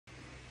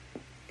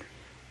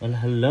Well,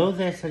 hello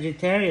there,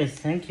 Sagittarius.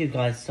 Thank you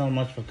guys so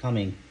much for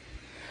coming.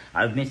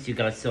 I've missed you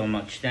guys so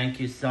much. Thank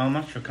you so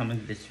much for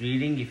coming to this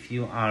reading. If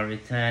you are a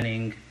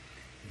returning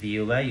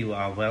viewer, you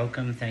are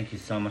welcome. Thank you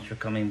so much for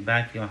coming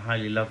back. You're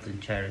highly loved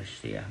and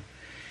cherished here.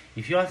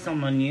 If you are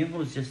someone new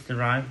who's just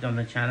arrived on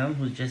the channel,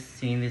 who's just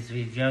seen this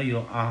video, you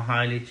are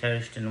highly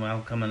cherished and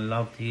welcome and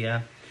loved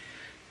here.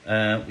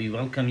 We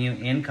welcome you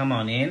in. Come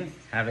on in.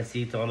 Have a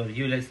seat, all of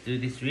you. Let's do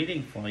this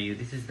reading for you.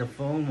 This is the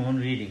full moon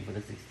reading for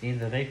the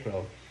 16th of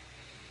April.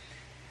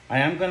 I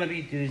am going to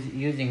be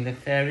using the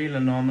Fairy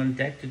Lenormand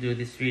deck to do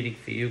this reading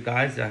for you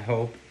guys. I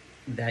hope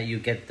that you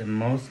get the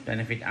most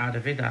benefit out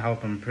of it. I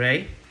hope and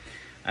pray.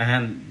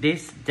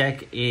 This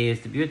deck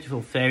is the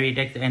beautiful fairy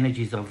deck. The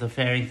energies of the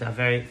fairies are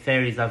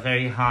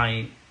very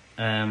high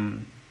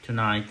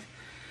tonight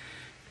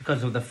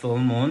because of the full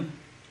moon.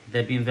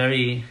 They've been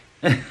very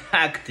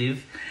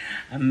active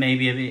and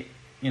maybe a bit,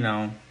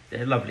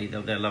 they're lovely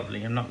though. They're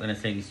lovely. I'm not going to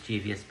say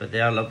mischievous, but they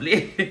are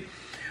lovely.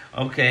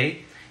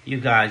 Okay. You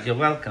guys, you're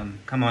welcome.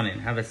 Come on in,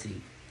 have a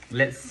seat.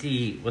 Let's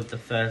see what the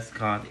first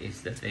card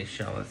is that they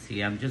show us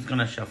here. I'm just going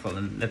to shuffle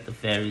and let the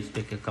fairies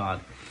pick a card.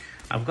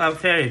 I've got a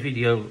fairy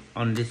video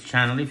on this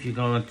channel. If you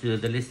go into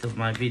the list of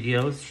my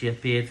videos, she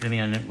appeared for me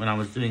on it when I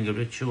was doing a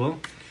ritual.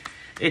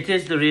 It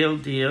is the real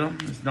deal.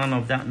 It's none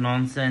of that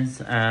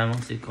nonsense.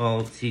 What's it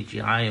called?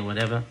 CGI or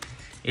whatever.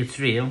 It's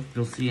real.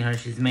 You'll see her.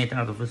 She's made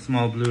out of a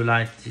small blue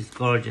light. She's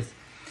gorgeous.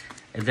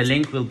 The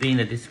link will be in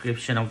the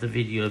description of the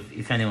video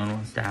if anyone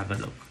wants to have a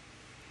look.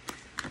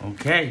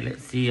 Okay,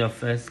 let's see your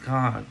first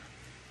card.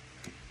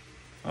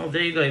 Oh,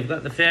 there you go. You've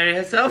got the fairy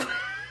herself.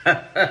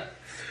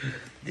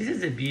 This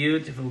is a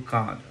beautiful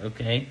card,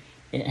 okay?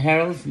 It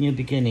heralds new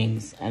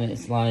beginnings, and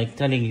it's like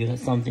telling you that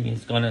something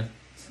is going to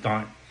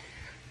start.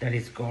 That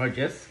is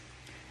gorgeous.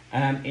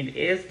 It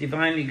is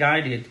divinely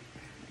guided.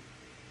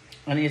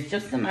 And it's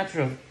just a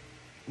matter of...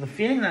 The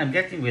feeling that I'm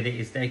getting with it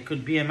is that it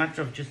could be a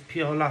matter of just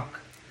pure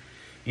luck.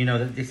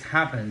 That this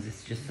happens.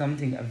 It's just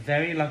something, a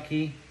very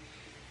lucky...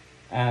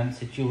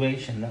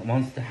 situation that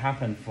wants to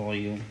happen for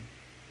you,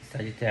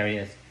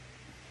 Sagittarius.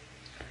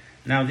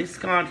 Now this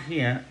card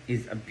here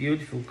is a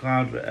beautiful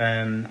card.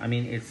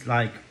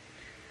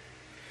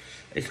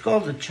 It's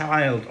called the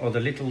child or the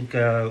little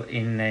girl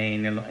in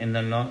the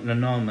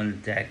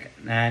Lenormand deck,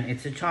 and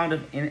it's a card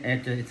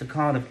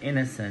of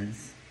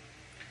innocence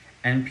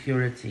and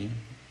purity.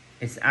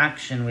 It's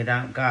action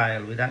without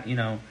guile,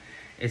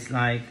 it's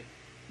like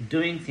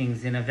doing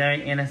things in a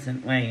very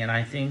innocent way, and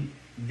I think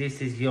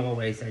this is your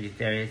way,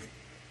 Sagittarius.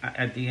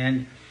 At the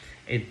end,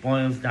 it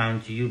boils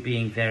down to you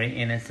being very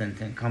innocent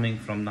and coming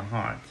from the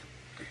heart.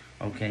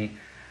 Okay,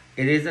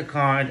 it is a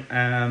card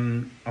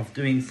of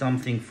doing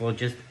something for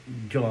just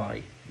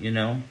joy,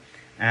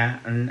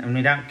 and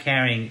without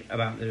caring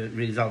about the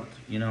result,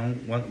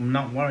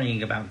 not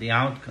worrying about the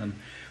outcome,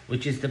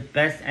 which is the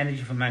best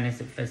energy for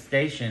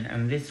manifestation.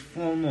 And this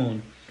full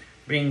moon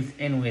brings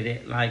in with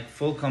it like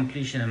full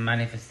completion and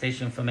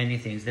manifestation for many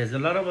things. There's a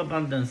lot of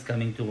abundance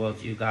coming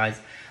towards you guys.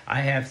 I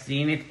have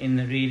seen it in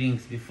the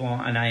readings before,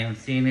 and I am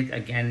seeing it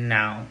again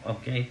now,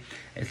 okay?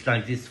 It's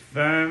like this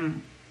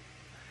firm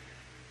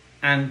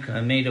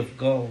anchor made of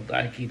gold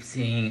I keep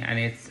seeing, and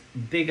it's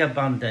big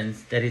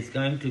abundance that is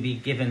going to be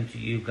given to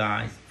you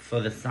guys for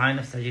the sign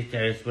of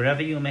Sagittarius,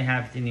 wherever you may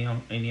have it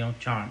in your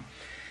chart.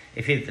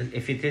 If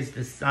it is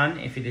the sun,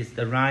 if it is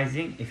the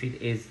rising, if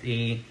it is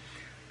the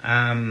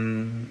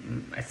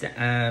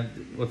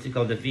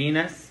the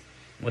Venus,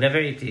 whatever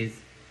it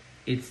is,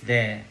 it's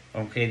there.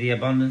 Okay, the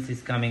abundance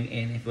is coming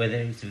in, whether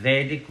it's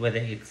Vedic, whether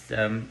it's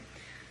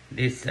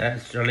this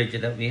astrology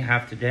that we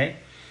have today.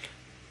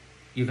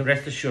 You can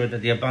rest assured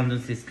that the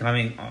abundance is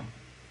coming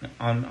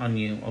on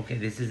you. Okay,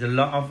 this is a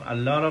lot of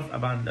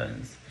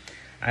abundance,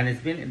 and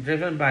it's been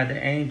driven by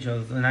the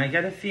angels, and I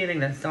get a feeling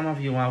that some of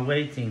you are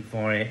waiting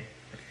for it.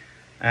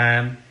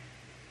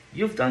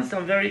 You've done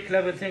some very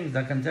clever things,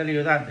 I can tell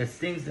you that. There's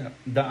things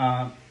that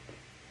are,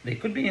 they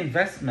could be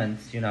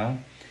investments,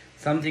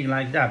 something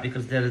like that,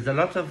 because there is a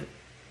lot of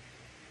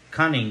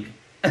cunning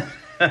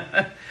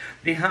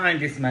behind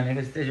this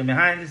manifestation,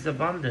 behind this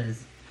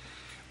abundance.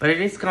 But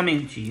it is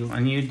coming to you,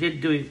 and you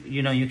did do it,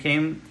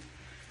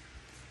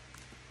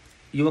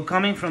 you were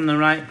coming from the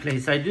right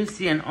place. I do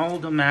see an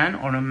older man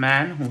or a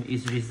man who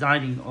is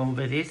residing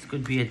over this.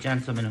 Could be a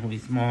gentleman who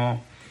is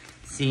more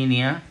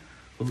senior,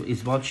 who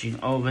is watching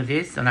over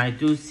this, and I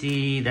do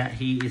see that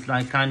he is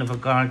like kind of a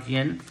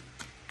guardian.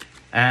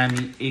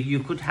 You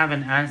could have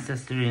an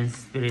ancestor in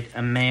spirit,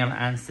 a male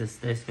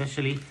ancestor,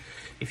 especially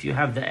if you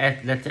have the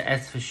letter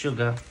S for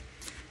sugar.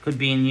 Could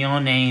be in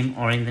your name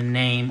or in the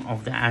name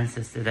of the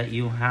ancestor that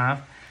you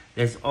have.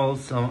 There's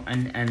also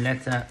a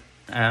letter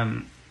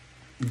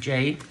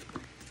J,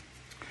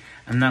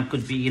 and that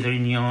could be either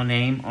in your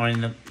name or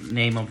in the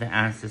name of the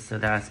ancestor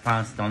that has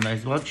passed on, that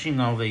is watching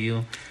over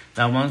you,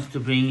 that wants to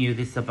bring you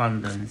this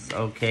abundance,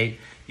 okay?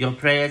 Your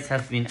prayers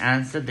have been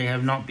answered. They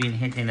have not been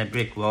hitting a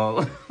brick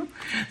wall.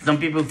 Some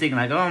people think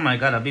like, oh my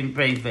God, I've been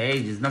praying for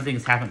ages,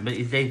 nothing's happened. But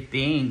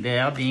they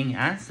are being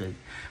answered.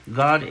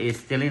 God is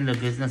still in the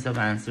business of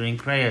answering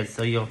prayers.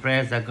 So your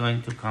prayers are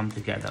going to come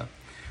together.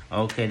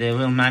 Okay, they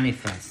will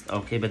manifest.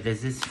 Okay, but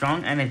there's this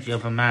strong energy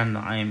of a man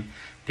that I'm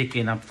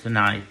picking up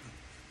tonight.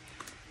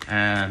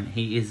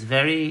 He is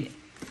very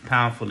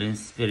powerful in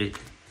spirit,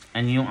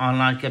 and you are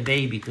like a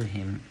baby to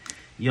him.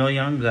 You're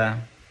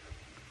younger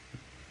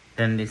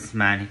than this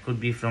man. It could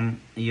be from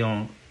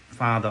your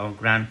father or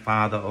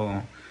grandfather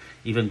or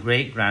even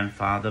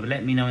great-grandfather. But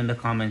let me know in the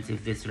comments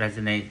if this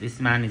resonates. This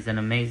man is an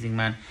amazing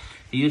man.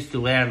 He used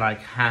to wear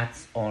like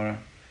hats or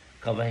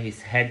cover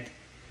his head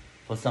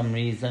for some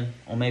reason,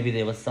 or maybe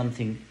there was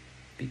something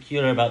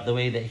peculiar about the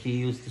way that he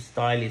used to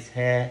style his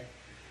hair.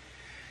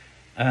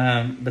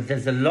 But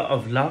there's a lot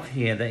of love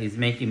here that is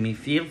making me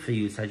feel for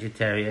you,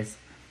 Sagittarius.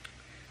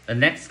 The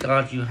next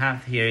card you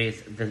have here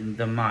is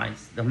the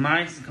mice. The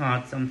mice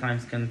card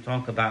sometimes can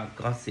talk about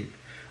gossip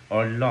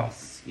or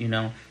loss, you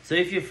know. So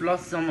if you've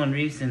lost someone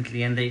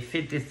recently and they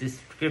fit this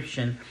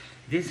description,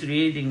 this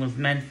reading was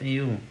meant for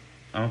you,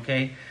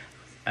 okay?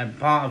 And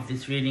part of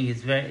this reading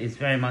is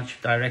very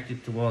much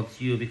directed towards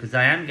you, because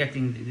I am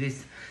getting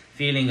this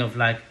feeling of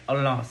like a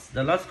loss.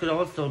 The loss could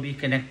also be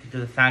connected to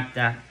the fact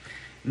that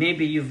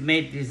maybe you've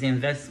made these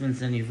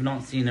investments and you've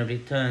not seen a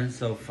return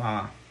so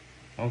far,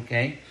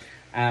 okay?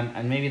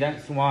 And maybe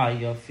that's why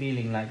you're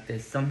feeling like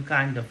there's some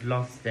kind of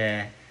loss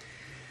there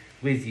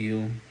with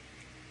you.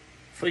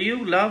 For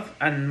you, love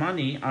and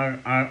money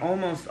are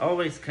almost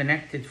always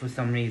connected for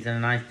some reason.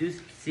 And I do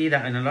see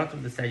that in a lot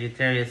of the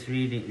Sagittarius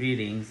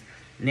readings.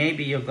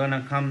 Maybe you're going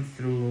to come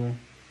through,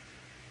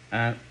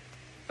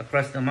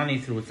 across the money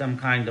through some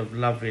kind of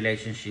love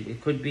relationship.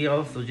 It could be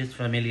also just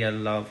familial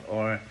love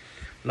or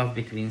love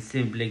between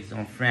siblings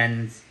or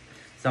friends.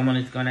 Someone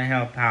is going to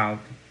help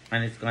out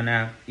and it's going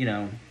to, you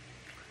know,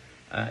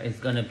 it's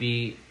going to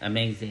be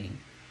amazing.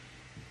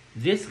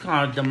 This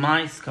card, the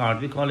mice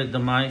card, we call it the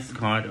mice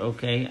card,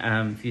 okay?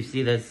 If you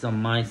see there's some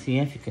mice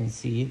here, if you can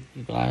see it,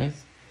 you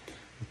guys.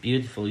 It's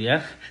beautiful,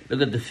 yeah?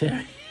 Look at the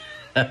fairy.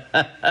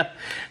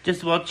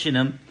 Just watching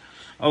them.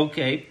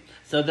 Okay,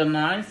 so the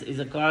mice is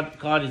a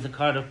card is a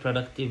card of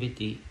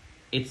productivity.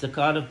 It's a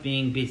card of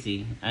being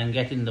busy and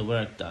getting the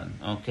work done.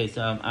 Okay,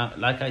 so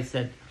like I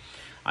said,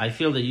 I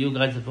feel that you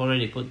guys have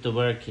already put the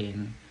work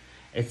in.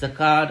 It's a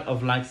card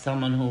of like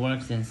someone who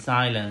works in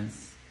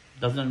silence,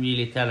 doesn't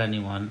really tell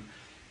anyone.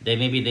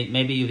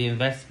 Maybe you've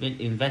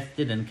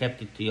invested and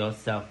kept it to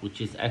yourself, which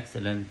is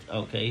excellent.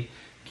 Okay,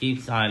 keep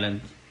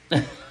silent.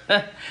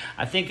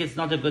 I think it's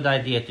not a good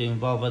idea to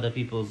involve other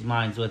people's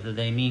minds, whether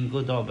they mean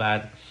good or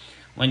bad,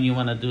 when you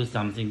want to do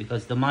something,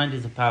 because the mind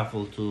is a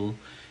powerful tool.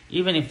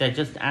 Even if they're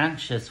just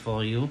anxious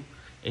for you,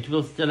 it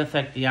will still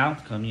affect the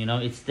outcome, you know.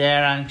 It's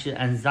their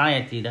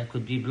anxiety that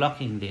could be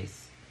blocking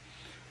this,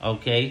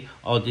 okay,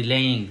 or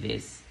delaying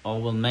this, or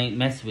will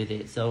mess with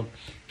it. So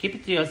keep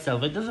it to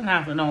yourself. It doesn't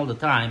happen all the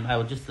time. I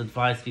would just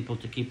advise people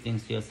to keep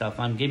things to yourself.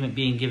 I'm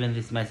being given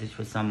this message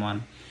for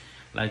someone,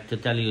 like to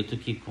tell you to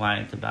keep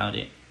quiet about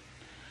it.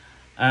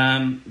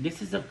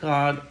 This is a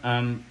card,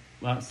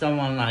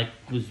 someone like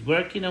who's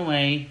working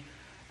away,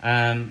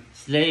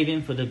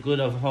 slaving for the good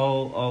of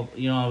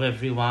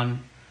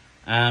everyone.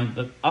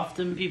 But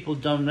often people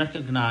don't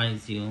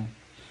recognize you.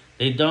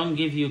 They don't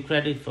give you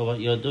credit for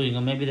what you're doing,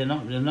 or maybe they're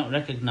not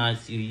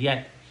recognize you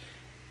yet.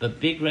 But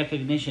big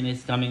recognition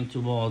is coming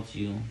towards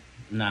you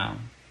now.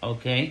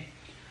 Okay,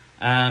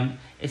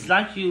 it's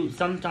like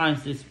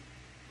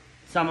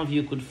some of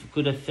you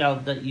could have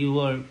felt that you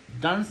were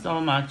done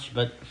so much,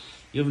 but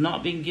you've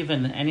not been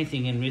given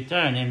anything in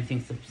return,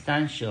 anything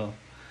substantial.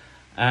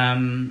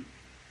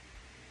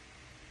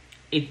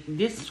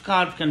 This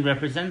card can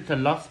represent a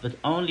loss, but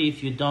only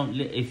if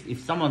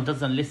if someone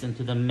doesn't listen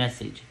to the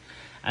message.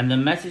 And the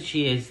message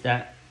here is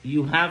that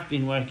you have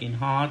been working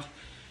hard,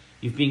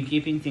 you've been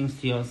keeping things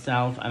to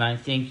yourself, and I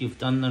think you've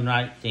done the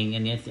right thing.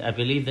 And yes, I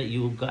believe that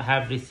you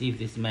have received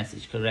this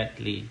message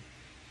correctly.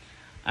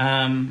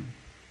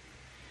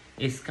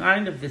 It's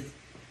kind of this.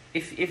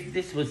 If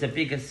this was a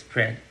bigger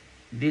spread,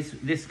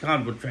 this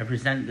card would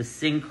represent the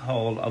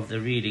sinkhole of the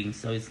reading.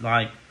 So it's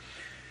like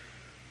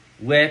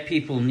where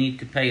people need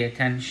to pay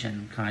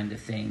attention, kind of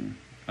thing.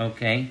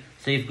 Okay,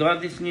 so you've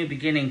got this new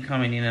beginning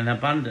coming in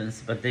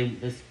abundance, but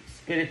the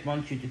Spirit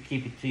wants you to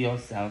keep it to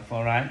yourself.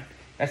 All right,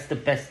 that's the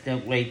best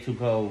way to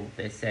go,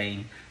 they're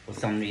saying, for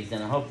some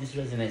reason. I hope this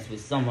resonates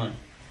with someone.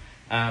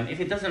 If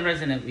it doesn't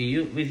resonate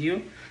with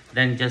you,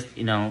 then just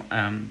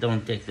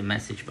don't take the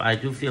message. But I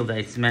do feel that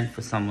it's meant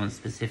for someone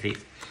specific.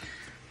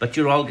 But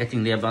you're all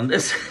getting the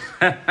abundance.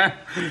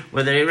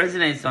 Whether it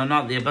resonates or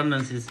not, the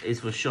abundance is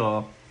for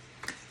sure.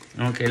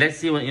 Okay, let's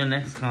see what your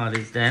next card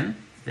is then.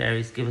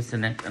 Fairies, give us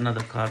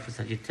another card for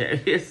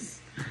Sagittarius.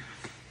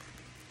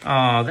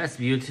 Oh, that's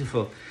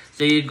beautiful.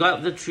 So you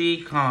got the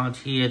tree card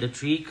here. The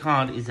tree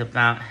card is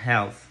about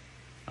health.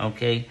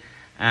 Okay,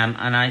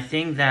 and I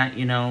think that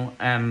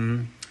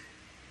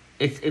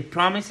it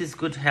promises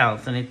good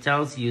health, and it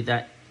tells you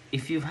that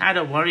if you've had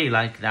a worry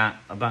like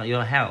that about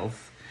your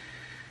health,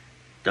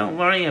 don't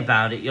worry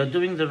about it. You're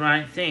doing the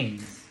right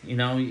things. You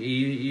know,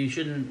 you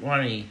shouldn't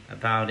worry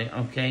about it,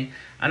 okay?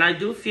 And I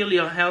do feel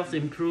your health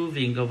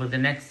improving over the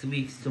next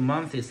weeks to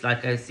months. It's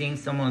like I'm seeing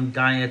someone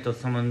diet or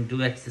someone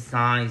do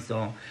exercise,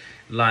 or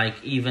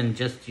like even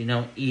just, you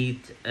know,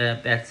 eat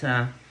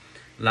better,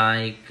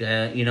 like,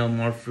 you know,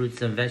 more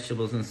fruits and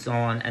vegetables and so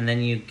on. And then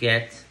you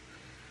get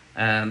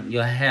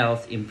your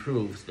health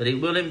improves. But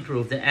it will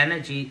improve. The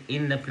energy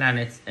in the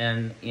planets,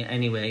 and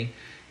anyway,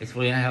 is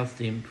for your health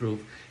to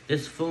improve.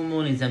 This full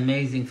moon is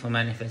amazing for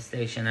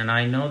manifestation, and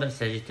I know that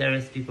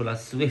Sagittarius people are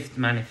swift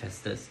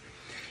manifestors.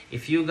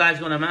 If you guys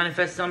want to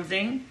manifest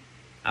something,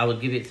 I would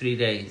give it 3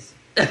 days.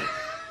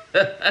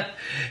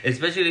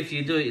 Especially if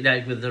you do it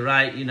like with the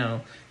right, you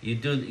know, you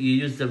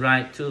use the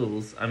right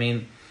tools. I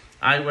mean,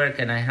 I work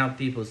and I help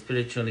people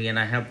spiritually, and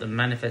I help them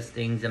manifest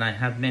things, and I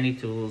have many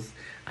tools.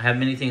 I have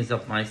many things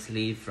up my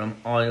sleeve, from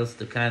oils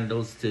to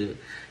candles to,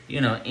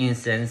 you know,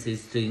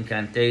 incenses to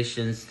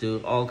incantations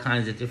to all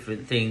kinds of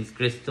different things,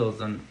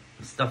 crystals and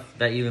stuff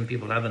that even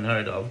people haven't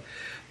heard of.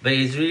 But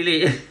it's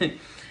really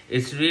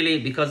it's really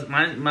because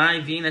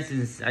my Venus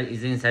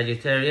is in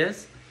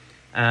Sagittarius,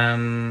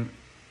 and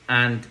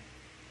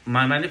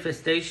my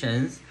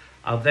manifestations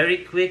are very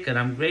quick, and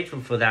I'm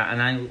grateful for that.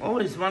 And I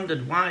always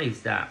wondered, why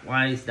is that?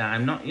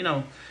 I'm not, you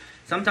know,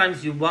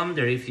 sometimes you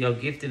wonder if you're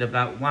gifted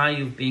about why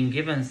you've been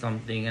given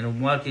something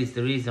and what is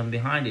the reason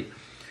behind it.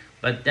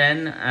 But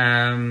then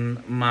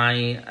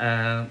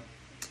my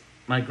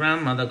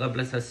grandmother, God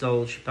bless her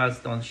soul, she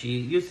passed on. She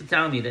used to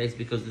tell me that it's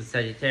because of the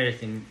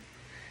Sagittarius in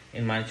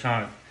my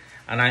chart.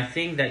 And I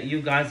think that you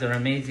guys are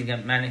amazing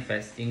at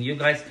manifesting. You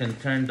guys can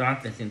turn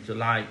darkness into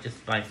light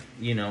just by,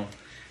 you know,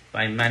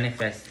 by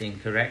manifesting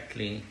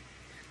correctly.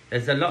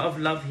 There's a lot of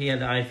love here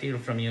that I feel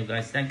from you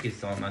guys. Thank you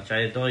so much. I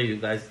adore you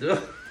guys too.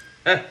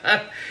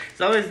 It's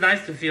always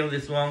nice to feel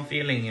this warm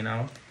feeling, you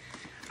know.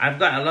 I've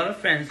got a lot of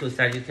friends who are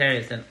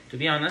Sagittarius, and to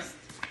be honest,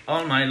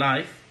 all my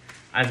life,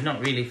 I've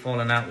not really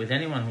fallen out with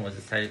anyone who was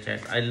a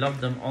Sagittarius. I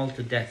love them all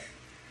to death.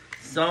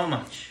 So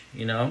much,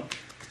 you know.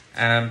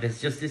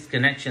 There's just this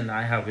connection that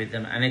I have with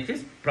them. And it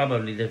is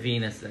probably the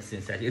Venus that's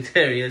in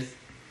Sagittarius.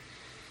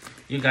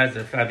 You guys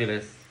are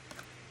fabulous.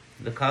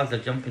 The cards are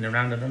jumping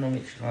around. I don't know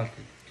which card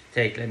to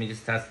take. Let me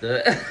just ask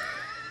the...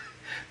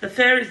 The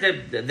fairies,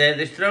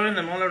 they're throwing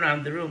them all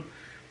around the room.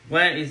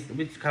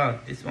 Which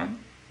card? This one?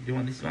 Do you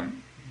want this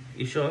one?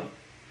 You sure?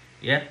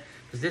 Yeah?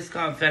 Because this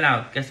card fell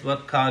out. Guess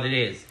what card it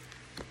is?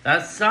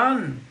 The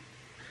Sun.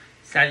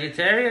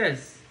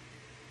 Sagittarius.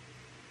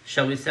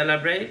 Shall we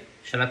celebrate?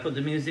 Shall I put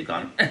the music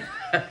on?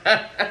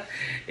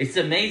 It's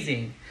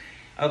amazing.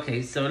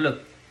 Okay, so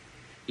look.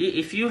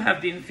 If you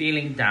have been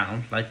feeling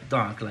down, like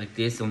dark, like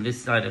this, on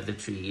this side of the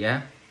tree,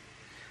 yeah?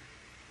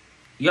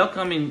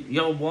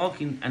 You're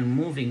walking and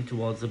moving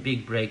towards a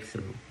big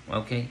breakthrough,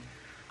 okay?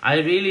 I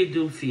really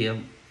do feel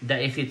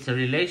that if it's a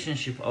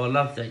relationship or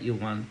love that you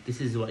want,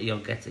 this is what you're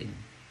getting.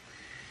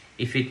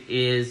 If it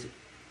is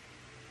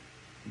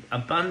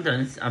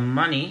abundance and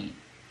money,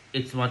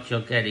 it's what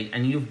you're getting.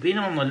 And you've been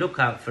on the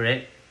lookout for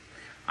it.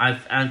 I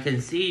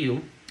can see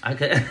you. I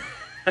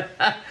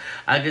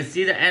can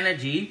see the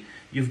energy.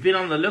 You've been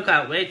on the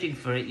lookout waiting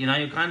for it. You know,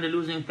 you're kind of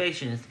losing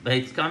patience. But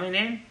it's coming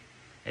in.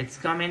 It's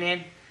coming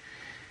in.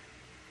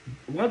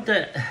 What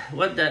the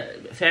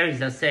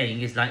fairies are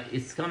saying is like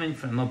it's coming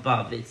from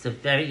above.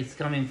 It's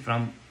coming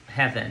from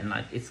heaven.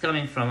 Like it's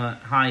coming from a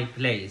high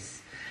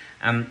place.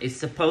 It's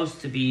supposed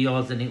to be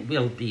yours, and it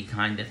will be,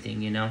 kind of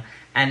thing, you know.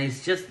 And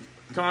it's just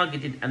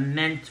targeted and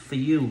meant for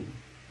you.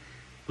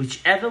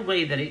 Whichever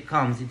way that it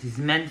comes, it is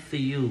meant for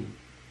you.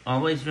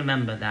 Always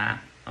remember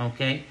that,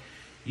 okay?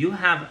 You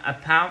have a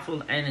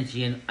powerful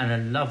energy and a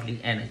lovely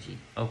energy,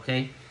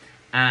 okay?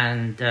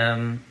 And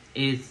I'm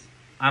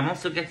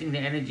also getting the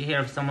energy here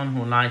of someone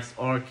who likes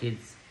orchid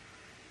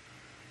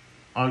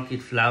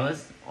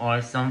flowers or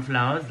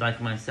sunflowers,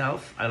 like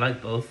myself. I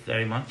like both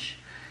very much,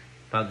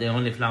 but the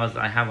only flowers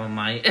I have on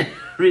my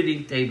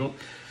reading table.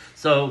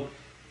 So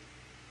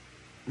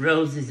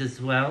roses as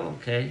well,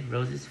 okay?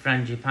 Roses,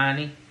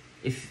 frangipani.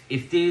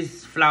 If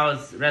these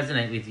flowers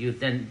resonate with you,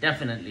 then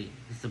definitely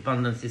this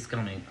abundance is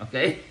coming,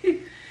 okay?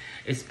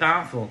 It's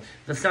powerful.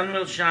 The sun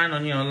will shine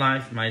on your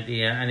life, my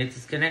dear, and it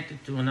is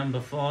connected to a number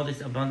 4,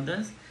 this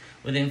abundance.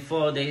 Within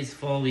 4 days,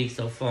 4 weeks,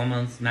 or 4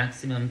 months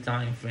maximum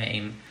time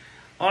frame,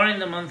 or in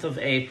the month of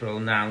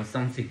April now,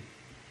 something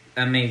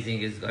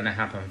amazing is going to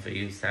happen for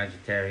you,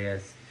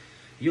 Sagittarius.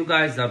 You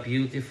guys are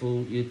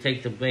beautiful. You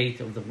take the weight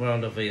of the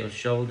world over your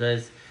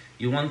shoulders.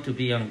 You want to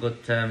be on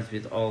good terms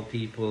with all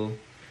people.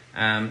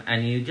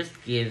 And you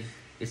just give,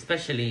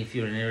 especially if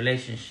you're in a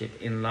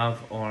relationship, in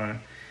love, or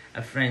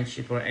a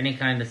friendship, or any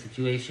kind of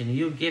situation,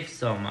 you give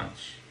so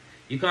much.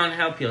 You can't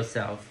help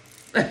yourself.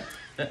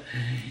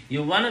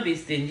 You want to be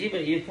stingy,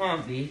 but you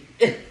can't be.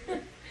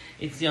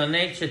 It's your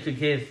nature to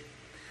give.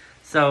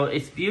 So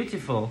it's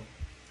beautiful.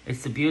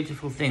 It's a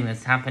beautiful thing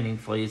that's happening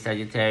for you,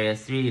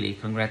 Sagittarius. Really,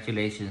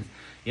 congratulations.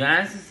 Your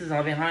ancestors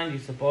are behind you,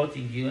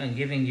 supporting you and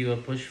giving you a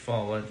push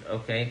forward,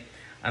 okay?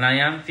 And I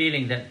am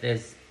feeling that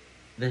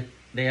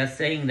they are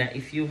saying that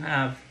if you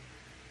have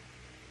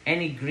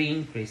any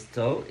green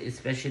crystal,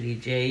 especially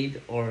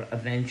jade or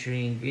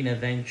aventurine, green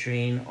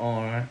aventurine,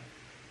 or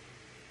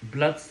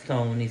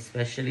bloodstone,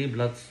 especially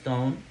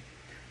bloodstone,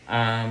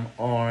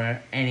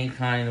 or any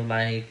kind of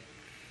like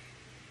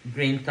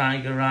green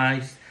tiger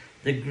eyes.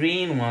 The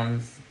green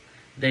ones,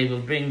 they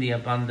will bring the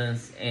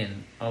abundance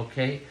in,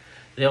 okay?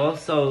 They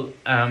also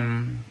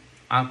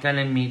are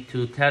telling me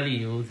to tell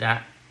you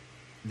that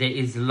there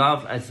is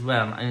love as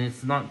well, and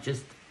it's not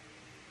just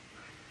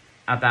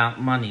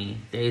about money.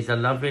 There is a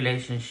love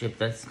relationship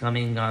that's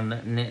coming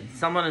on.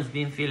 Someone has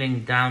been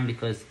feeling down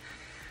because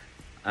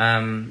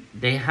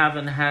they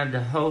haven't had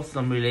a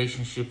wholesome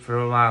relationship for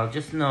a while.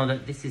 Just know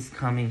that this is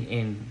coming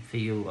in for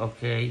you,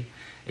 okay?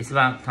 It's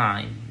about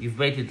time. You've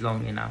waited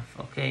long enough,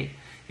 okay?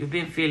 You've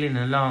been feeling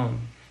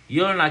alone.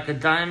 You're like a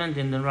diamond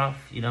in the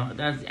rough, you know?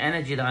 That's the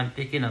energy that I'm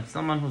picking up.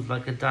 Someone who's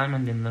like a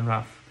diamond in the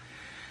rough.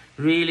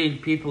 Really,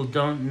 people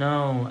don't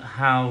know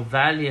how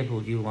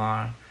valuable you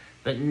are,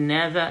 but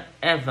never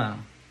ever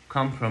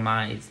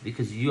compromise,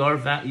 because you're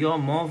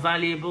more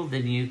valuable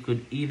than you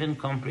could even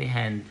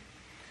comprehend.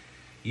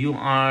 You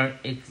are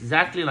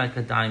exactly like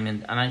a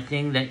diamond, and I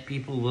think that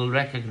people will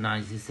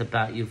recognize this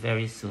about you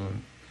very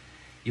soon.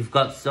 You've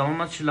got so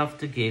much love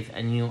to give,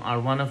 and you are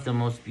one of the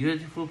most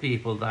beautiful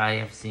people that I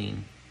have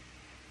seen.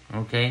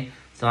 Okay?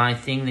 So I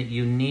think that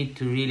you need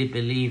to really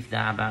believe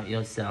that about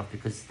yourself,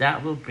 because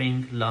that will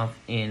bring love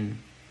in.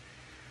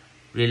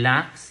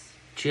 Relax,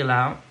 chill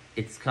out,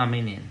 it's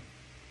coming in.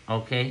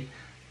 Okay?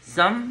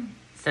 Some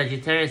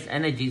Sagittarius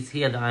energies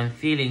here that I'm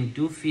feeling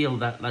do feel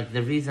that like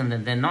the reason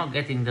that they're not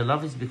getting the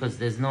love is because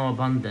there's no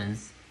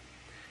abundance.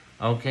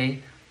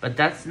 Okay? But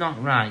that's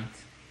not right.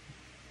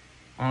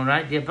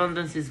 Alright? The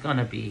abundance is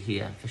gonna be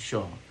here for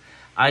sure.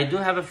 I do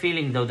have a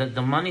feeling though that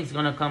the money is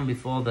gonna come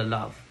before the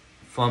love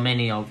for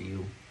many of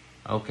you.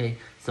 Okay?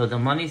 So the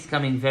money is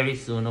coming very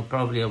soon, or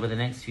probably over the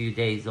next few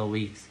days or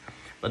weeks.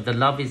 But the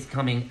love is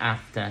coming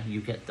after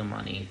you get the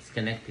money. It's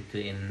connected to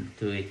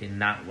it in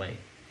that way.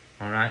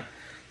 Alright?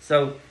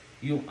 So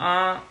you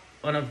are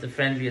one of the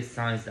friendliest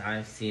signs that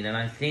I've seen. And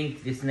I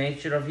think this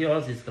nature of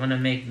yours is going to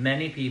make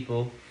many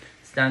people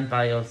stand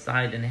by your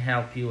side and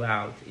help you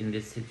out in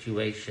this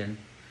situation.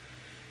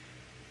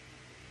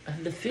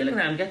 And the feeling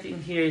that I'm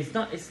getting here is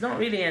it's not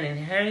really an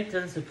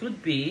inheritance. It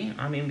could be,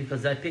 I mean,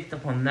 because I picked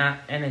up on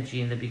that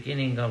energy in the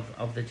beginning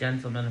of the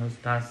gentleman who's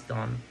passed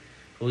on,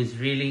 who is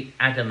really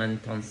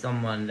adamant on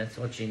someone that's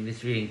watching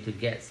this reading to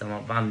get some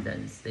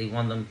abundance. They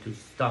want them to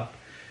stop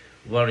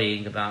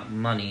worrying about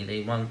money.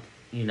 They want,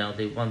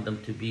 they want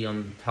them to be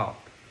on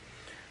top.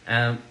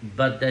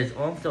 But there's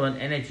also an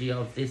energy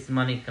of this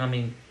money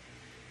coming.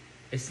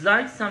 It's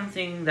like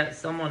something that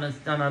someone has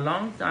done a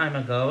long time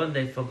ago and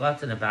they've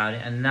forgotten about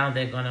it, and now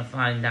they're going to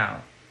find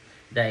out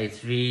that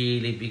it's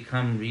really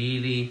become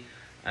really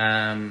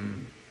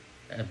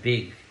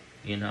big,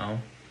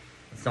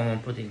 someone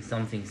putting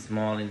something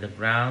small in the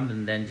ground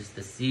and then just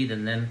a seed,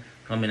 and then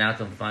coming out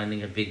and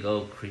finding a big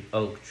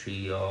oak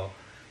tree or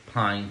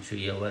pine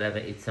tree or whatever.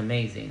 It's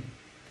amazing.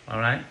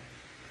 Alright?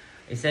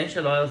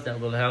 Essential oils that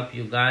will help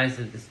you guys,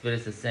 the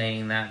spirits are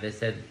saying that. They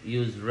said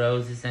use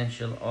rose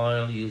essential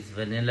oil, use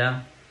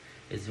vanilla.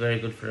 It's very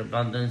good for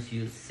abundance.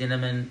 Use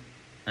cinnamon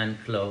and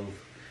clove.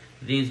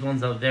 These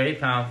ones are very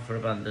powerful for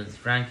abundance.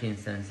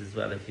 Frankincense as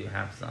well if you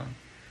have some.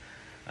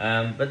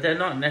 But they're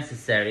not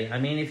necessary. I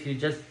mean, if you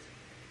just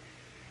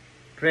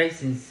pray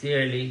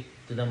sincerely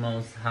to the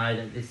Most High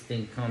that this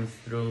thing comes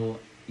through,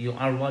 you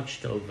are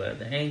watched over.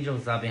 The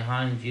angels are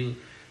behind you.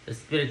 The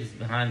Spirit is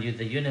behind you.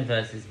 The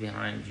universe is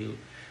behind you.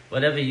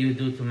 Whatever you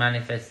do to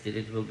manifest it,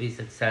 it will be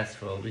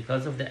successful.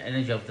 Because of the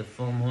energy of the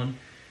full moon,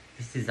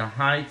 this is a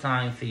high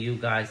time for you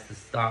guys to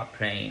start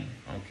praying,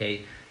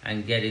 okay?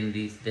 And getting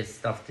this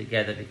stuff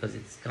together, because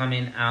it's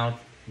coming out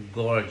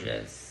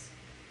gorgeous.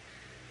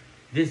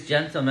 This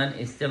gentleman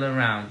is still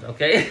around,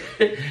 okay?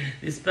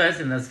 This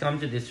person that's come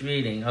to this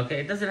reading, okay?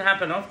 It doesn't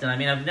happen often. I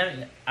mean,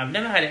 I've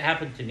never had it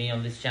happen to me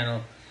on this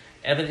channel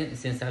ever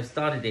since I've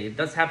started it. It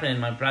does happen in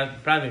my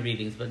private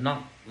readings, but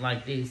not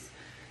like this.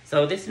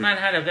 So this man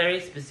had a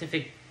very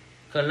specific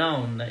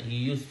cologne that he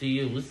used to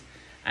use,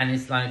 and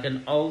it's like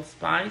an Old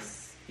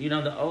Spice,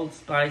 the Old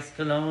Spice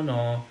cologne,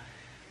 or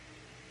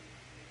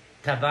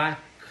tabac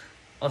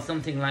or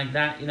something like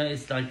that.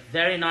 It's like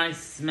very nice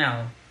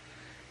smell.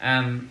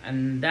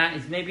 And that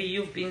is, maybe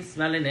you've been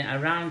smelling it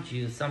around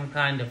you, some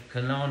kind of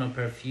cologne or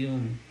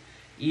perfume,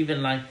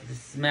 even like the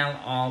smell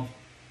of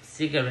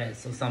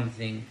cigarettes or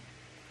something.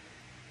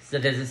 So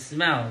there's a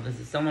smell,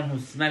 there's someone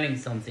who's smelling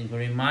something who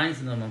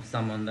reminds them of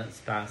someone that's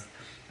passed.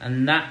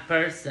 And that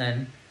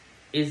person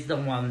is the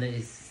one that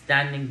is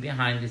standing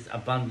behind this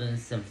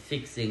abundance and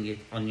fixing it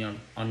on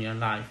your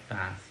life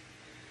path.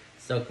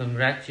 So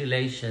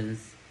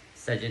congratulations,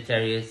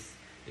 Sagittarius.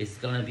 It's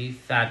going to be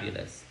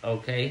fabulous,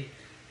 okay?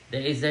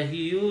 There is a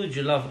huge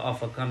love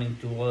offer coming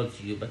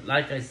towards you. But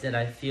like I said,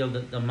 I feel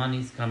that the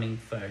money's coming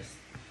first.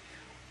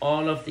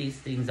 All of these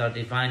things are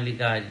divinely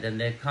guided, and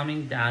they're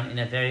coming down in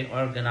a very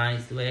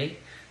organized way.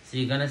 So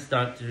you're going to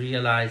start to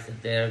realize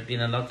that there have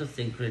been a lot of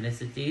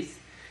synchronicities.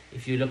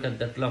 If you look at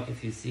the clock,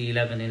 if you see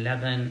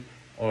 11:11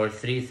 or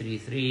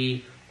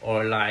 333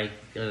 or like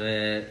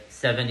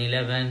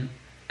 711.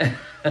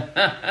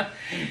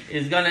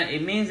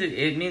 It means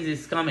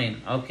it's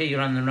coming. Okay,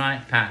 you're on the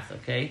right path.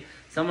 Okay,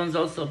 someone's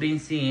also been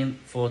seeing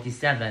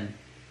 47.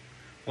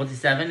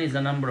 47 is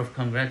a number of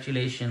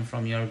congratulations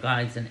from your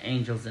guides and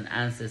angels and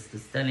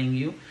ancestors telling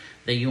you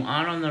that you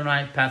are on the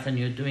right path and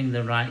you're doing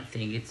the right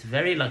thing. It's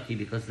very lucky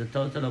because the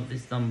total of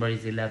this number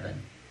is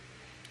 11.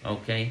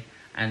 Okay,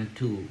 and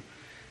 2.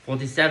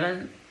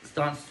 47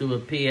 starts to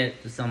appear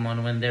to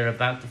someone when they're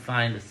about to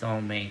find a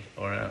soulmate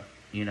or a,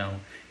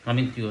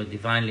 coming to a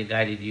divinely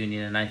guided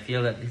union. And I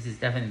feel that this is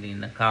definitely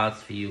in the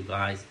cards for you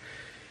guys.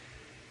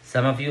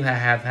 Some of you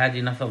have had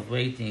enough of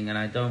waiting, and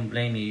I don't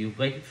blame you. You've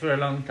waited for a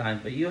long time,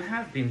 but you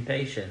have been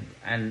patient,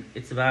 and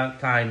it's about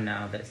time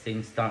now that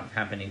things start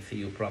happening for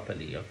you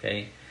properly,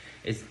 okay?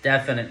 It's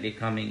definitely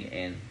coming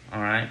in, all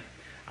right?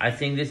 I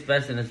think this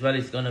person as well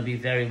is going to be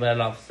very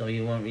well off, so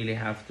you won't really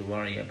have to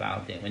worry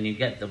about it. When you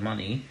get the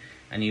money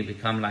and you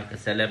become like a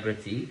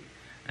celebrity,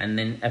 and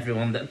then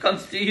everyone that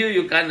comes to you,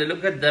 you kind of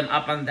look at them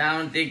up and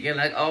down thinking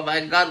like, oh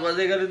my God, what are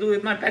they going to do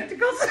with my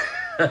spectacles?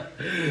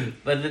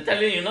 But they're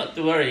telling you not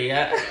to worry,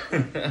 yeah?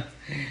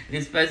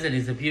 This person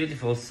is a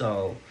beautiful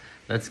soul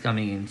that's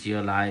coming into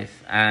your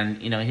life. And,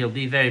 he'll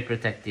be very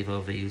protective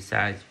over you,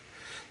 Sag.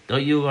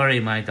 Don't you worry,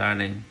 my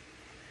darling.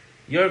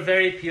 You're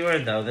very pure,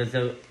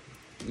 though.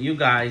 You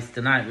guys,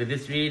 tonight, with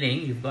this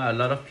reading, you've got a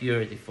lot of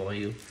purity for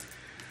you.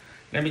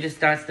 Let me just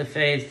start the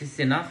phase. Is this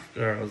enough,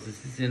 girls? Is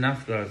this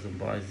enough, girls and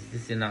boys? Is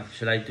this enough?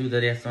 Should I do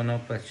the yes or no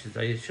questions?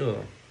 Are you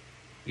sure?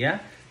 Yeah?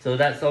 So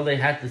that's all they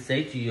had to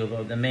say to you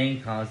about the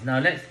main cards. Now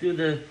let's do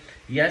the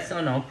yes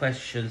or no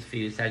questions for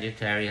you,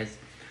 Sagittarius.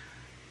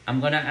 I'm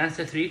going to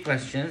answer 3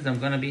 questions. I'm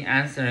going to be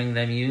answering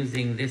them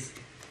using this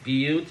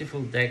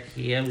beautiful deck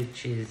here,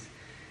 which is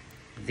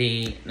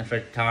the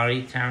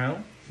Nefertari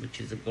Tarot, which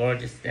is a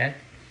gorgeous deck.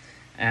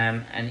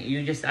 And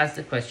you just ask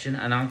the question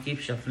and I'll keep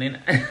shuffling.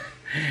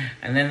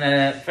 And then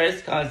the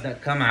first cards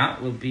that come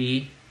out will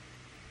be,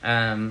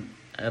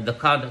 the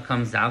card that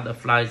comes out, that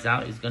flies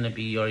out, is going to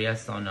be your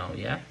yes or no,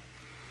 yeah?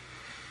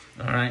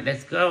 All right,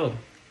 let's go.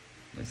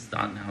 Let's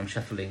start now. I'm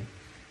shuffling.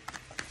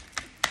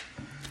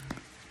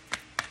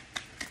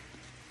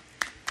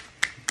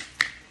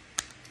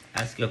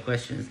 Ask your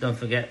questions, don't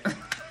forget.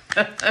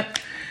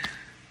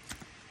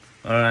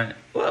 All right.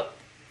 Well,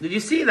 did you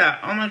see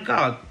that? Oh my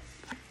God.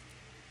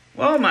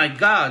 Oh my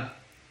God.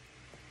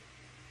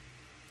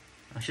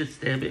 I should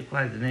stay a bit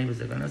quiet. The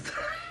neighbors are going to...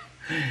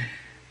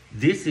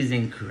 This is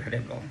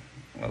incredible.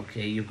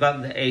 Okay, you've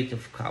got the 8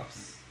 of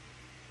Cups.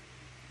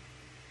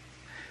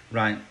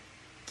 Right.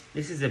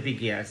 This is a big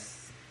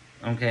yes.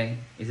 Okay?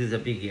 This is a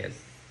big yes.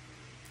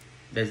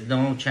 There's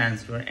no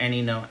chance for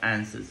any no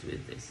answers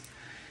with this.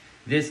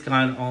 This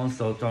card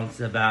also talks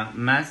about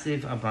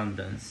massive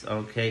abundance.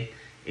 Okay?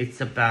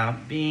 It's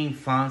about being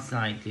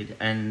far-sighted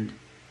and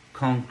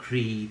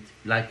concrete.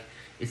 Like,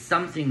 it's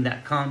something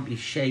that can't be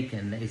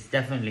shaken. It's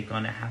definitely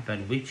going to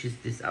happen, which is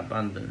this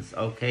abundance.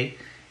 Okay?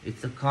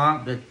 It's a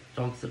card that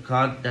talks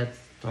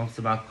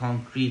about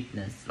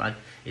concreteness. Like,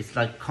 it's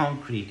like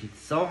concrete. It's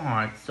so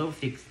hard, so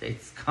fixed,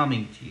 it's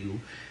coming to you,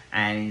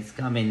 and it's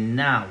coming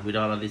now with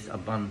all of this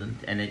abundant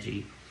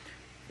energy.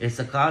 It's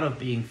a card of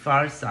being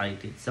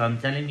far-sighted. So I'm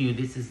telling you,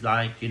 this is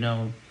like,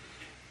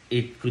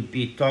 it could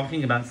be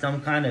talking about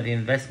some kind of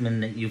investment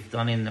that you've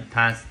done in the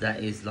past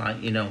that is like,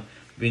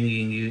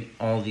 bringing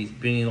all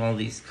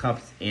these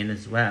cups in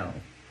as well.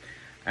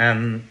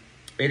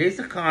 It is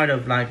a card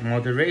of like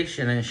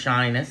moderation and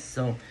shyness.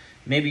 So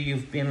maybe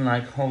you've been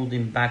like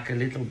holding back a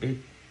little bit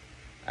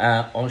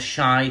or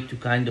shy to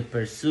kind of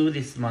pursue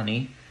this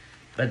money,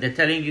 but they're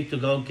telling you to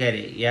go get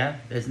it. Yeah,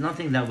 there's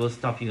nothing that will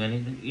stop you.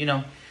 And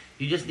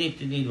you just need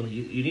to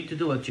you need to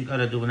do what you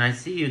gotta do. And I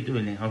see you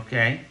doing it.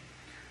 Okay.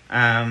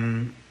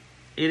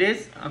 It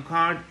is a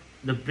card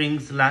that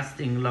brings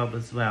lasting love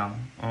as well.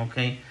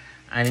 Okay.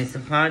 And it's a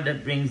card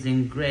that brings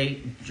in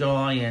great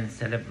joy and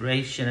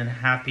celebration and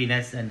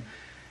happiness. And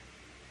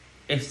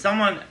if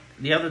someone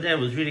the other day I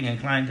was reading a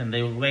client and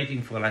they were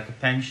waiting for like a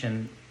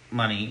pension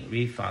money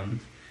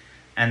refund,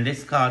 and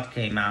this card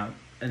came out,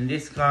 and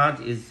this card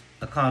is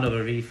a card of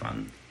a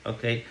refund.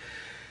 Okay,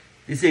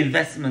 this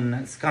investment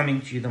that's coming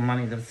to you, the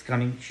money that's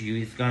coming to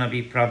you, is gonna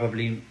be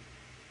probably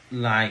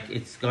like,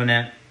 it's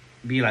gonna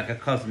be like a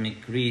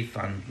cosmic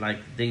refund.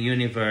 Like the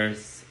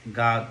universe,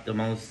 God, the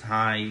Most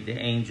High, the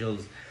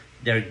angels,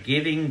 they're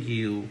giving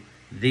you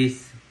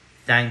this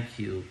thank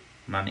you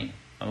money,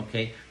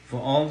 okay, for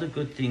all the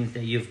good things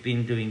that you've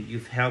been doing.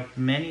 You've helped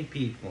many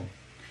people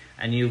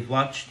and you've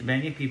watched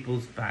many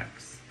people's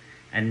backs,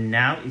 and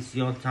now it's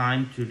your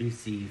time to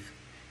receive.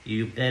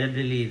 You better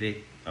believe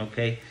it,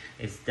 okay?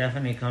 It's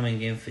definitely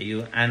coming in for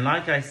you. And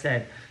like I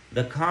said,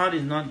 the card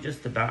is not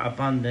just about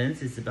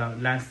abundance, it's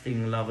about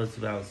lasting love as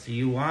well. So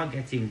you are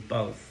getting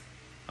both,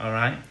 all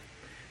right?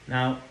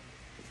 Now,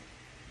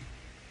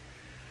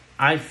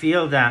 I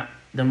feel that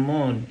the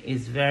moon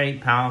is very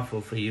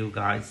powerful for you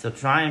guys. So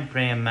try and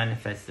pray and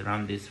manifest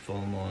around this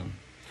full moon.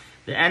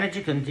 The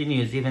energy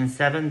continues even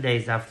 7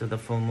 days after the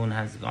full moon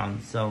has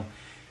gone. So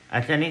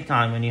At any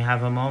time when you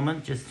have a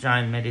moment, just try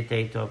and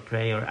meditate or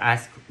pray or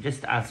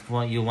just ask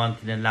what you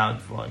want in a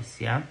loud voice,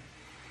 yeah?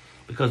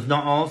 Because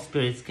not all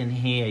spirits can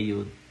hear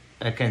you,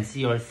 can see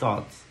your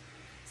thoughts.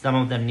 Some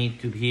of them need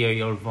to hear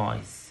your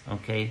voice,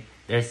 okay?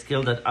 They're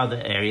skilled at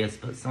other areas,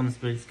 but some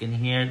spirits can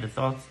hear the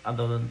thoughts,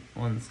 other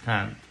ones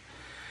can't.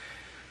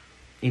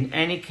 In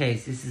any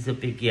case, this is a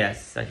big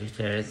yes,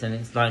 Sagittarius, and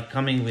it's like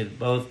coming with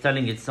both,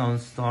 telling its own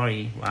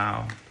story.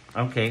 Wow.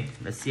 Okay,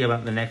 let's see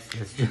about the next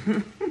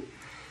question.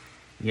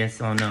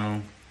 Yes or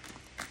no?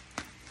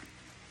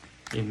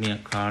 Give me a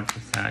card for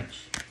Sag.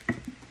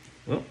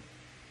 Whoop.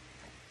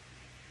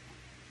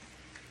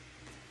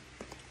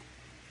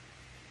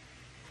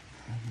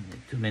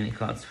 Too many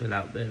cards fill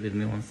out. Bear with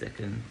me 1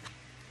 second.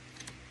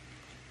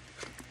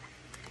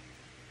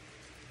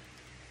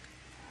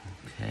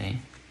 Okay.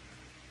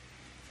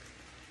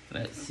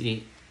 Let's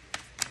see.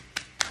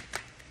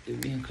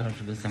 Give me a card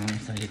for the sign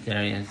of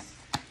Sagittarius.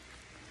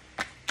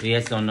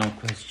 Yes or no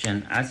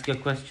question. Ask your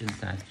question,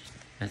 Sag.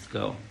 Let's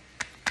go.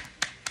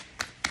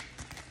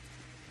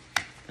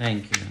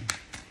 Thank you.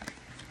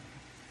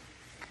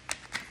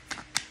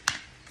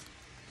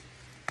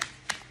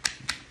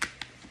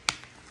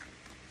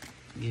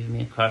 Give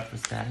me a card for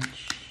Sag.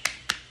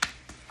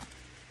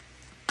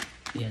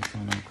 Yes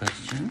or no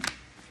question.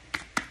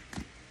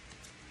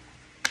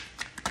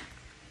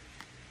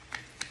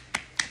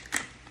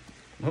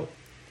 Oh.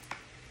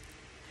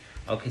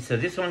 Okay, so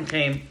this one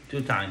came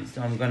 2 times,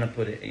 so I'm gonna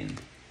put it in.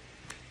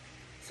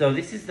 So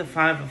this is the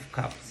 5 of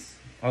Cups,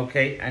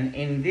 okay? And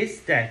in this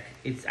deck,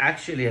 it's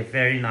actually a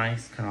very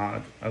nice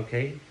card,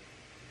 okay?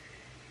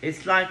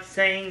 It's like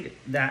saying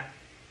that,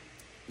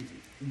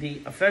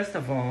 first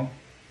of all,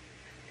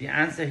 the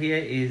answer here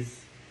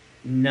is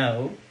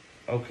no,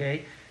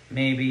 okay?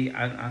 Maybe,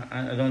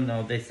 I don't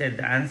know, they said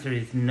the answer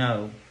is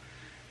no.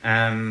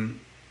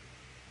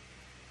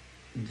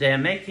 They're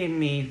making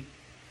me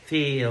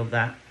feel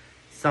that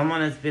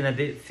someone has been a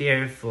bit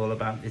fearful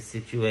about this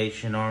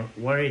situation or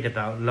worried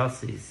about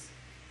losses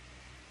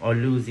or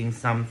losing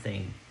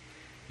something.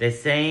 They're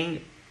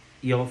saying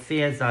your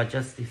fears are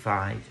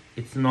justified.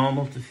 It's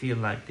normal to feel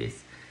like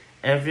this.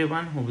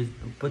 Everyone who is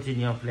put in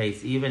your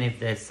place, even if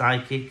they're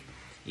psychic,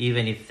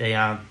 even if they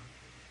are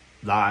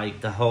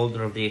like the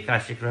holder of the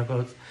Akashic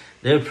records,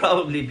 they'll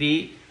probably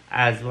be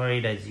as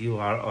worried as you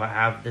are or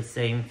have the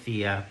same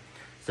fear.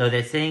 So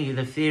they're saying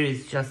the fear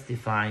is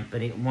justified,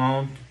 but it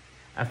won't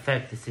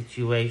affect the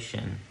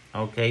situation,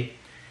 okay?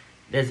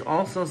 There's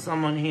also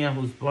someone here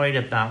who's worried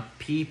about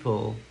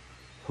people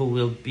who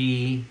will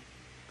be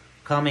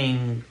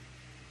coming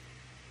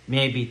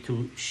maybe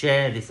to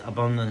share this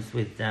abundance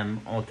with them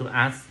or to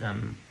ask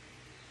them,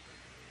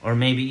 or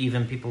maybe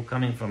even people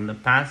coming from the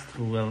past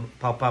who will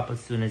pop up as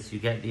soon as you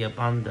get the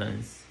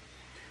abundance.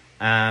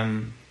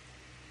 But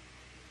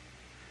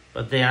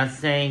they are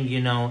saying,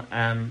 you know,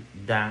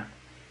 that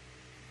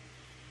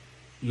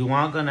you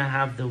are going to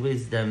have the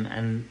wisdom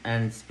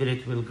and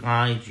spirit will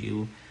guide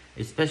you,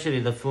 especially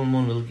the full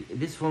moon.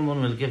 This full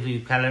moon will give you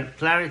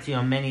clarity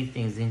on many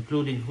things,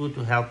 including who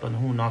to help and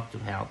who not to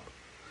help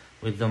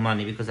with the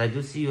money, because I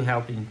do see you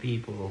helping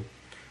people,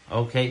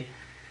 okay?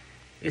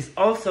 It's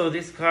also,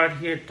 this card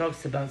here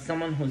talks about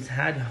someone who's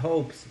had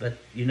hopes, but,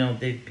 you know,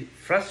 they've been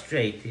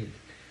frustrated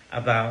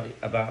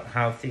about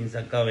how things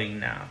are going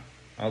now,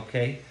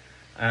 okay?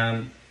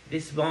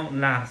 This won't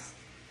last,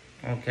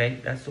 okay?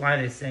 That's why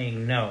they're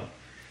saying no.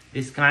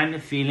 This kind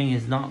of feeling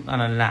is not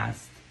gonna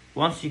last.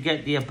 Once you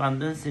get the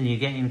abundance and you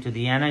get into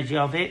the energy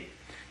of it,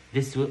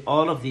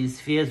 all of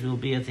these fears will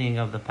be a thing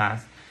of the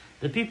past.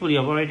 The people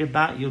you're worried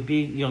about,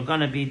 you're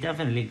gonna be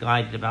definitely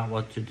guided about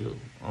what to do.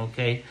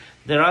 Okay?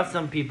 There are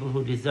some people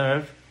who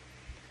deserve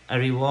a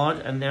reward,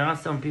 and there are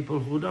some people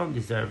who don't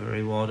deserve a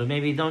reward, or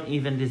maybe don't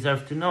even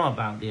deserve to know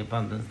about the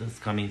abundance that's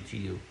coming to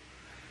you.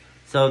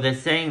 So they're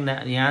saying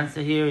that the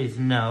answer here is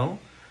no.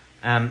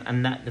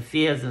 And that the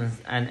fears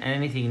and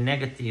anything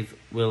negative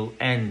will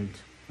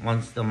end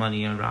once the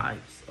money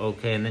arrives,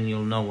 okay? And then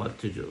you'll know what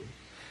to do.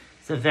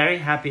 It's a very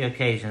happy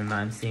occasion that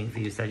I'm seeing for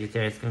you,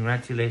 Sagittarius.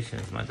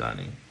 Congratulations, my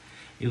darling.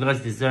 You guys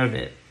deserve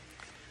it.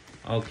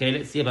 Okay,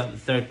 let's see about the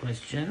 3rd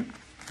question.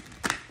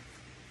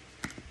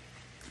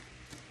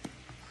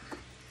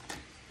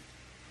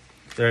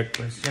 Third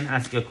question.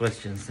 Ask your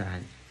question,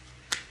 Sag.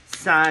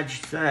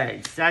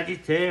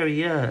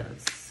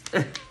 Sagittarius.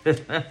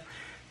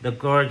 The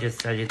gorgeous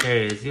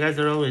Sagittarius. You guys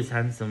are always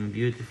handsome,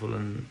 beautiful,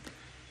 and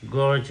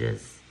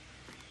gorgeous.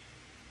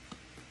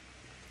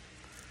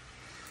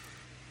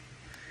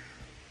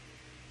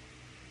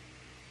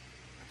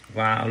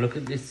 Wow, look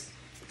at this.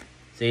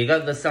 So you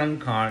got the Sun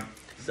card.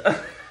 So,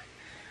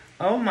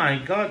 oh my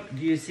God,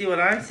 do you see what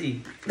I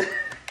see?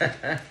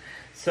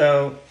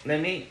 So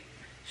let me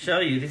show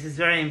you. This is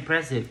very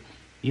impressive.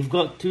 You've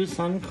got 2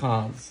 Sun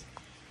cards.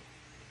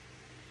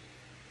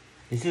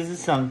 This is a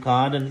Sun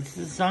card and this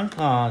is a Sun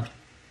card.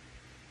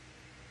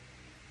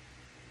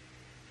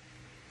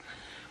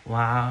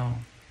 Wow,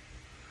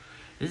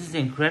 this is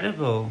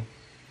incredible.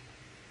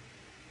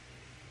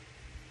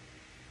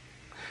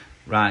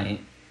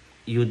 Right,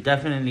 you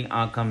definitely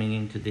are coming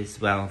into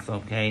this wealth,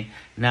 okay?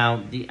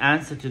 Now, the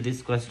answer to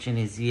this question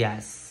is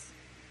yes.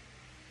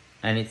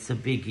 And it's a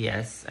big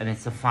yes, and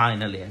it's a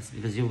final yes,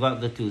 because you've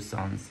got the two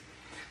sons.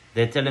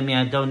 They're telling me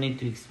I don't need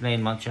to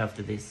explain much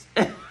after this.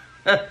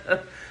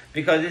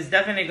 Because it's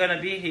definitely going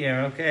to be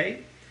here,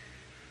 okay?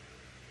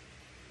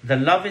 The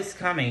love is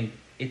coming.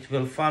 It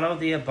will follow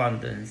the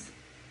abundance.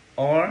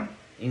 Or,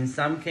 in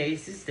some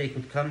cases, they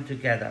could come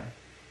together,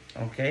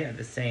 okay, at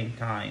the same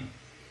time,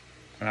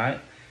 right?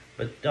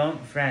 But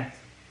don't fret.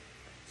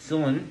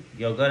 Soon,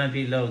 you're going to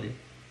be loaded.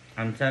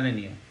 I'm telling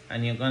you.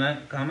 And you're going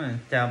to come and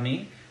tell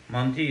me,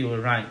 Monty, you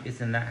were right.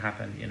 This and that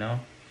happened, you know.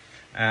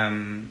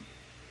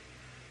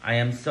 I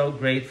am so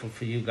grateful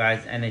for you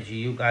guys' energy.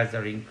 You guys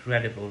are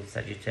incredible,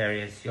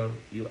 Sagittarius.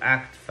 You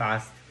act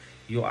fast.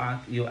 You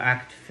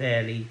act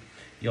fairly.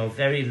 You're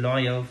very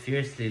loyal,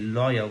 fiercely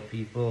loyal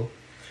people.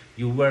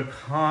 You work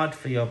hard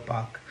for your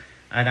buck.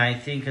 And I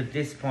think at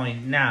this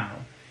point now,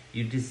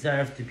 you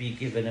deserve to be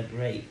given a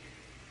break.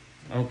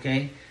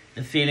 Okay?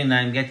 The feeling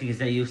that I'm getting is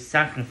that you've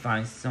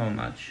sacrificed so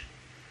much.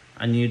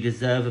 And you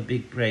deserve a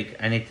big break.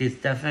 And it is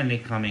definitely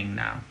coming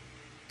now.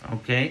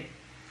 Okay?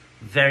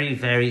 Very,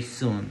 very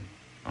soon.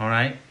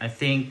 Alright? I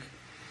think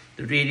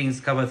the readings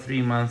cover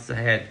 3 months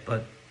ahead.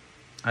 But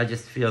I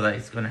just feel that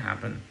it's going to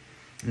happen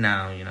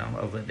now, you know,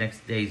 over the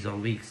next days or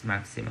weeks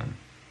maximum.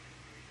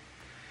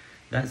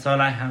 That's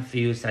all I have for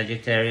you,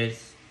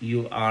 Sagittarius.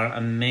 You are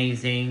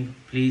amazing.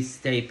 Please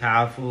stay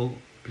powerful.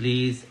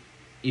 Please,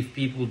 if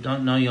people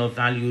don't know your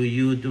value,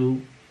 you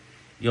do.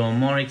 You're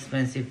more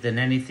expensive than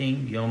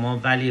anything. You're more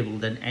valuable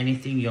than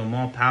anything. You're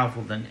more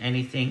powerful than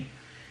anything.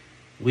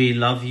 We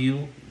love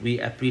you. We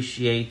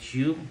appreciate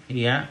you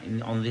here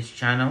on this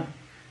channel.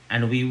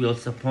 And we will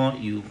support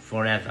you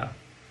forever.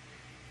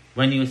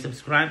 When you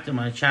subscribe to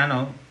my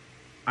channel,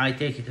 I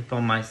take it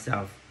upon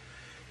myself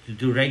to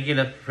do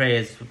regular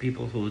prayers for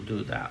people who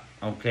do that,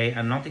 okay?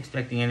 I'm not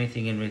expecting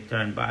anything in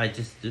return, but I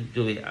just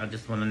do it. I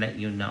just want to let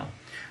you know.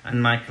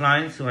 And my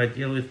clients who I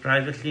deal with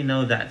privately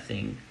know that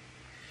thing.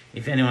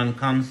 If anyone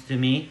comes to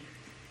me,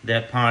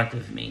 they're part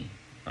of me,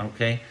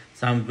 okay?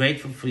 So I'm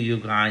grateful for you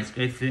guys,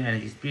 grateful for your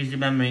energies. Please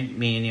remember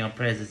me in your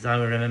prayers as I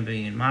will remember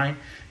you in mine.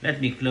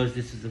 Let me close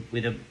this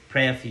with a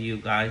prayer for you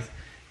guys.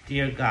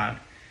 Dear God,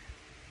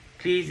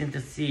 please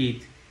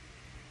intercede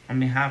on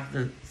behalf of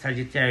the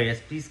Sagittarius.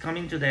 Please come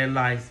into their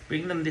lives.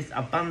 Bring them this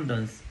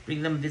abundance.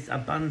 Bring them this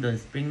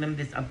abundance. Bring them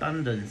this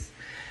abundance.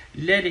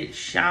 Let it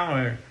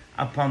shower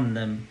upon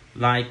them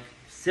like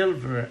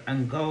silver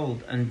and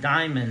gold and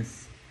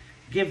diamonds.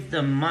 Give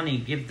them money.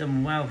 Give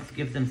them wealth.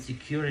 Give them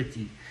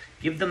security.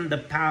 Give them the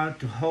power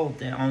to hold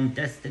their own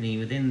destiny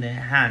within their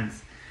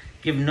hands.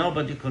 Give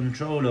nobody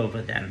control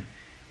over them.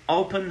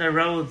 Open the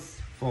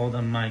roads for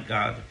them, my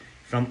God,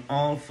 from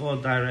all 4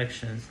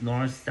 directions,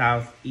 north,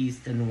 south,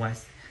 east, and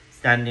west.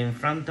 Stand in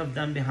front of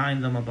them,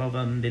 behind them, above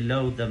them,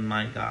 below them,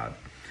 my God.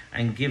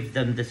 And give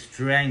them the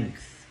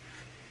strength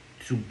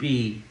to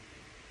be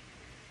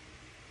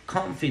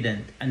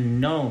confident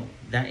and know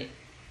that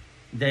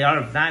they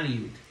are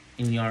valued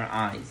in your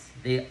eyes.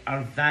 They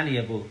are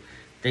valuable.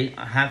 They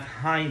have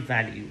high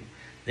value.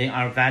 They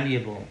are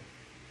valuable.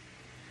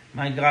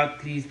 My God,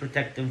 please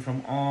protect them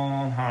from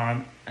all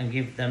harm and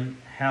give them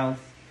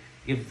health,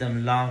 give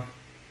them love,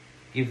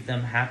 give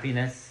them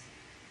happiness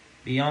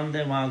beyond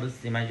their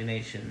wildest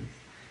imaginations.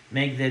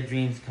 Make their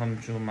dreams come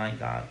true, my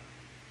God.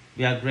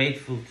 We are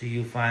grateful to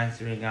you for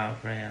answering our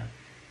prayer.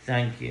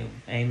 Thank you.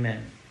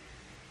 Amen.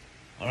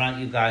 Alright,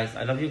 you guys.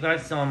 I love you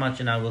guys so much,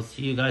 and I will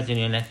see you guys in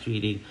your next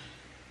reading.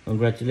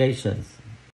 Congratulations.